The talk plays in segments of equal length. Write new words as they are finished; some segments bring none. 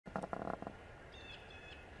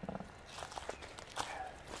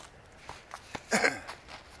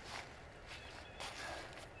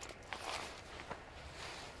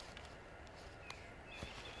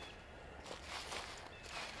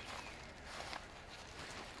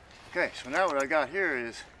Okay, so now what I got here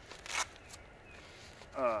is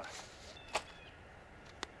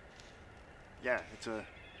yeah, it's a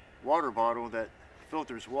water bottle that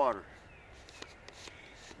filters water.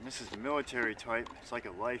 And this is the military type. It's like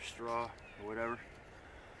a life straw or whatever.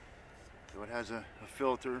 So it has a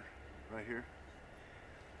filter right here.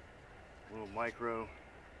 A little micro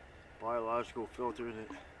biological filter that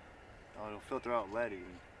it'll filter out lead even.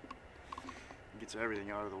 It gets everything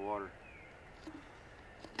out of the water.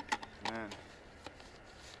 And then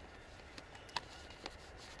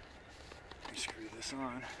you screw this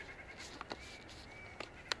on. And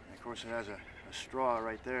of course it has a straw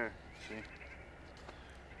right there, see?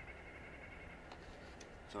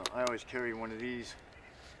 So I always carry one of these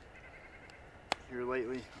here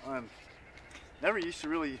lately. Never used to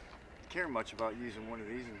really care much about using one of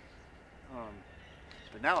these,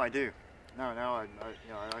 but now I do. Now I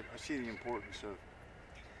see the importance of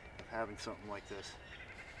having something like this.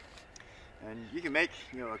 And you can make,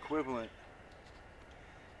 equivalent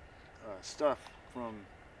stuff from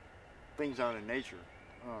things out in nature.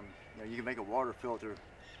 You can make a water filter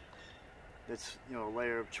that's, a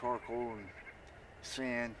layer of charcoal and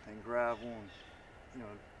sand and gravel and,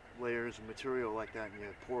 layers of material like that, and you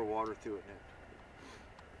pour water through it and it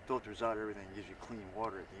filters out everything and gives you clean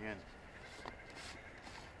water at the end.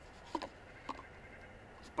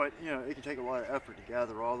 But, it can take a lot of effort to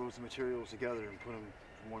gather all those materials together and put them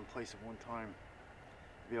in one place at one time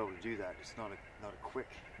to be able to do that. It's not a quick,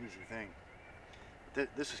 easy thing.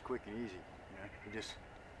 This is quick and easy. You just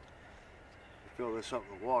fill this up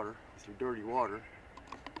with water, with your dirty water.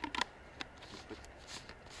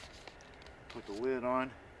 Put the lid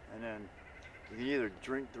on, and then you can either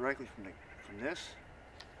drink directly from this,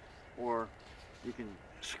 or you can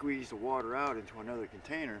squeeze the water out into another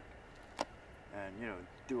container and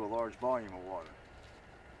do a large volume of water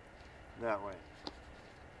that way.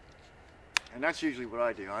 And that's usually what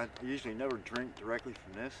I do. I usually never drink directly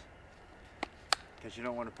from this because you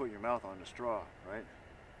don't want to put your mouth on the straw, right?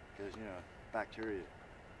 Because bacteria,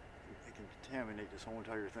 it can contaminate this whole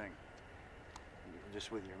entire thing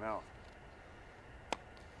just with your mouth.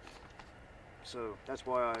 So that's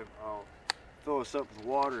why I'll fill this up with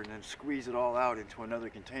water and then squeeze it all out into another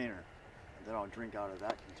container, and then I'll drink out of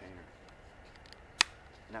that container.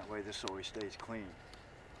 And that way this always stays clean.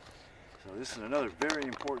 So this is another very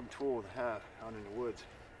important tool to have out in the woods.